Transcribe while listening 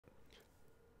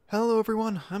Hello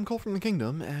everyone, I'm Cole from the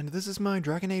Kingdom, and this is my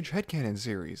Dragon Age Headcanon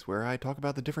series, where I talk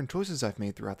about the different choices I've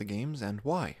made throughout the games and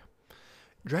why.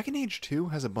 Dragon Age 2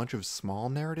 has a bunch of small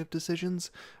narrative decisions,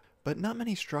 but not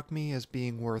many struck me as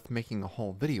being worth making a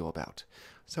whole video about,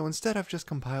 so instead I've just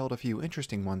compiled a few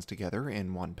interesting ones together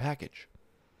in one package.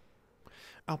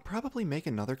 I'll probably make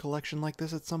another collection like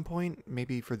this at some point,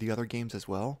 maybe for the other games as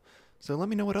well, so let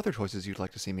me know what other choices you'd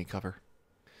like to see me cover.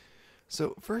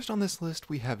 So first on this list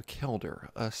we have Kelder,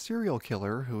 a serial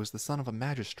killer who is the son of a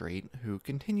magistrate who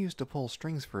continues to pull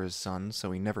strings for his son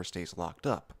so he never stays locked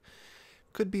up.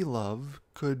 Could be love,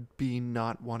 could be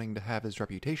not wanting to have his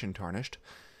reputation tarnished.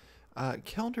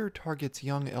 Kelder targets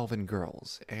young elven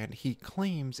girls, and he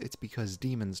claims it's because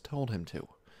demons told him to.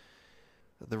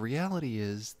 The reality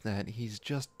is that he's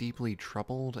just deeply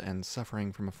troubled and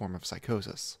suffering from a form of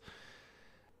psychosis.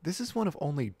 This is one of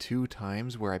only 2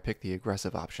 times where I pick the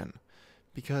aggressive option,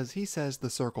 because he says the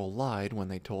Circle lied when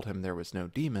they told him there was no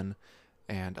demon,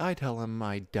 and I tell him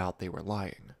I doubt they were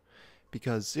lying.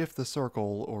 Because if the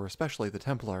Circle, or especially the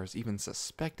Templars, even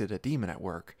suspected a demon at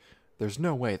work, there's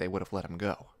no way they would have let him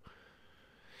go.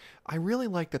 I really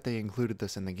like that they included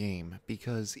this in the game,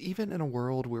 because even in a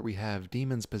world where we have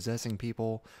demons possessing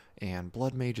people, and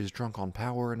blood mages drunk on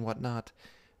power and whatnot,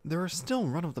 there are still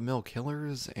run-of-the-mill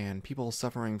killers and people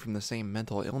suffering from the same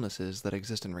mental illnesses that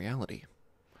exist in reality.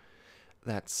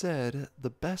 That said,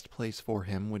 the best place for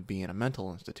him would be in a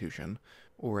mental institution,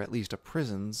 or at least a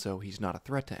prison so he's not a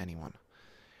threat to anyone.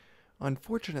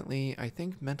 Unfortunately, I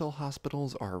think mental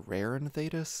hospitals are rare in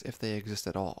Thedas if they exist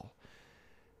at all,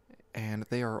 and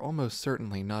they are almost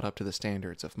certainly not up to the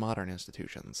standards of modern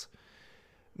institutions.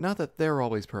 Not that they're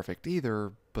always perfect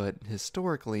either, but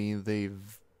historically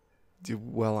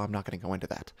well, I'm not going to go into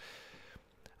that.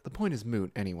 The point is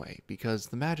moot anyway, because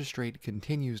the magistrate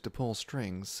continues to pull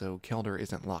strings so Kelder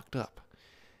isn't locked up.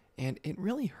 And it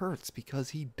really hurts because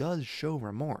he does show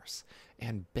remorse,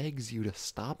 and begs you to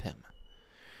stop him.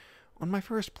 On my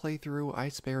first playthrough, I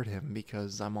spared him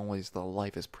because I'm always the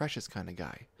life is precious kind of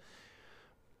guy.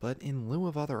 But in lieu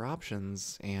of other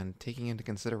options, and taking into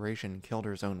consideration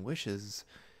Kelder's own wishes,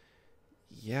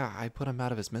 yeah, I put him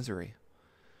out of his misery.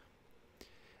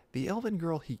 The elven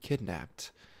girl he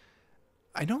kidnapped,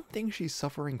 I don't think she's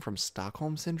suffering from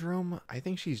Stockholm Syndrome. I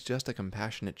think she's just a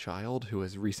compassionate child who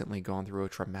has recently gone through a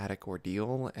traumatic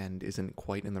ordeal and isn't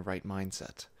quite in the right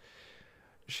mindset.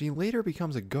 She later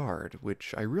becomes a guard,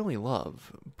 which I really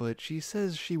love, but she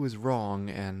says she was wrong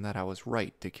and that I was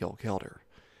right to kill Kelder.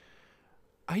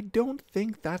 I don't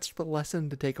think that's the lesson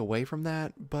to take away from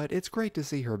that, but it's great to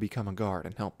see her become a guard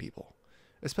and help people,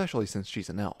 especially since she's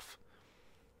an elf.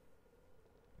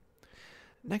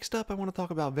 Next up, I want to talk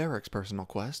about Varric's personal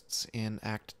quests in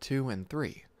Act 2 and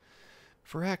 3.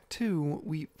 For Act 2,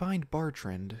 we find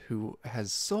Bartrand, who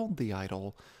has sold the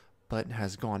idol, but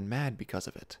has gone mad because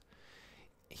of it.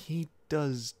 He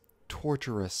does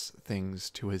torturous things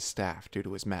to his staff due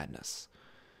to his madness.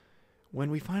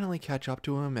 When we finally catch up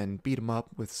to him and beat him up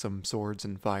with some swords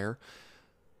and fire,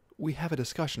 we have a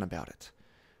discussion about it.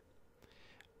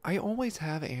 I always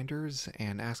have Anders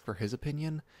and ask for his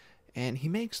opinion, and he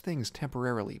makes things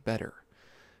temporarily better.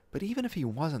 But even if he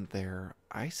wasn't there,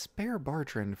 I spare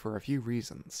Bartrand for a few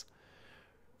reasons.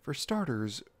 For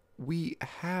starters, we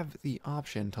have the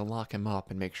option to lock him up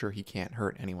and make sure he can't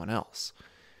hurt anyone else.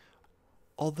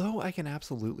 Although I can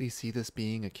absolutely see this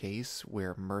being a case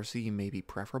where mercy may be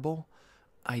preferable,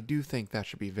 I do think that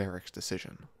should be Varric's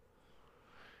decision.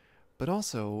 But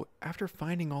also, after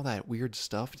finding all that weird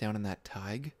stuff down in that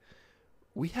thaig,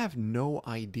 we have no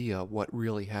idea what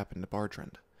really happened to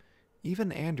Bartrand.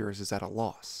 Even Anders is at a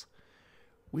loss.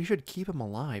 We should keep him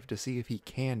alive to see if he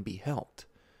can be helped,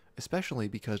 especially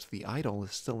because the idol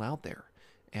is still out there,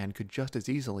 and could just as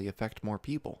easily affect more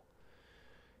people.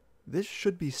 This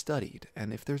should be studied,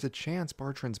 and if there's a chance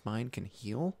Bartrand's mind can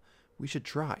heal, we should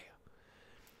try.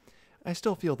 I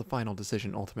still feel the final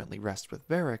decision ultimately rests with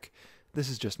Varric. This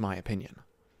is just my opinion.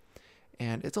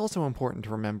 And it's also important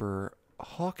to remember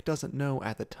Hawke doesn't know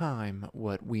at the time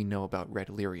what we know about red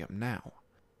lyrium now.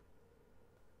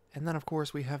 And then of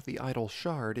course we have the idol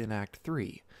shard in Act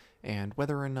 3, and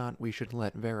whether or not we should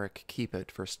let Varric keep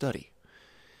it for study.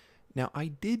 Now I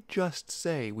did just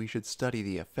say we should study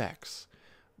the effects,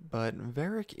 but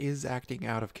Varric is acting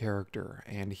out of character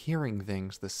and hearing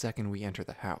things the second we enter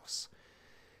the house.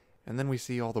 And then we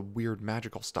see all the weird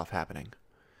magical stuff happening.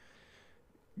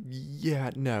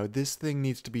 Yeah, no, this thing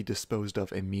needs to be disposed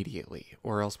of immediately,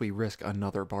 or else we risk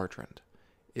another Bartrand.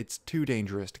 It's too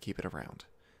dangerous to keep it around.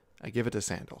 I give it to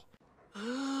Sandal.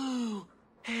 Ooh,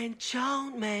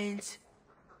 enchantment!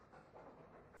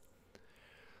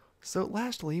 So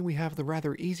lastly, we have the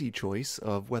rather easy choice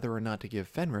of whether or not to give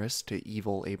Fenris to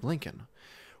evil Abe Lincoln,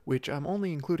 which I'm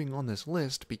only including on this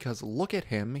list because look at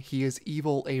him, he is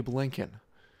evil Abe Lincoln.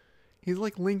 He's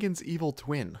like Lincoln's evil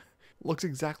twin. Looks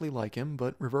exactly like him,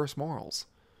 but reverse morals.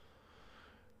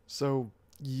 So,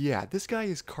 yeah, this guy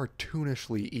is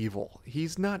cartoonishly evil.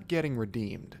 He's not getting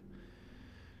redeemed.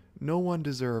 No one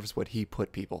deserves what he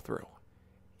put people through.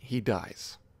 He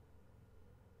dies.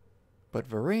 But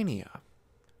Varania,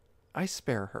 I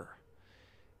spare her.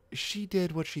 She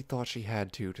did what she thought she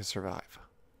had to survive.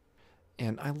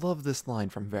 And I love this line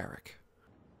from Varric.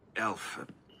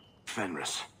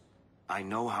 Fenris, I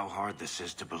know how hard this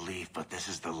is to believe, but this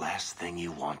is the last thing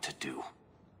you want to do.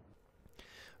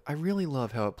 I really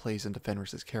love how it plays into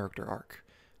Fenris's character arc,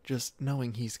 just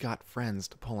knowing he's got friends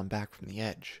to pull him back from the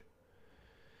edge.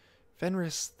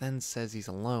 Fenris then says he's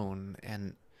alone,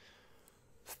 and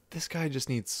this guy just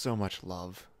needs so much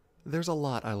love. There's a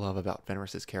lot I love about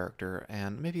Fenris's character,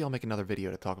 and maybe I'll make another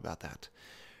video to talk about that.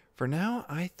 For now,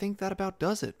 I think that about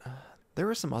does it. There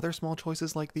are some other small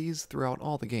choices like these throughout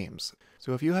all the games,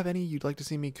 so if you have any you'd like to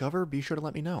see me cover, be sure to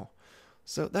let me know.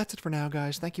 So that's it for now,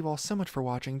 guys. Thank you all so much for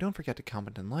watching. Don't forget to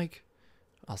comment and like.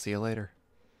 I'll see you later.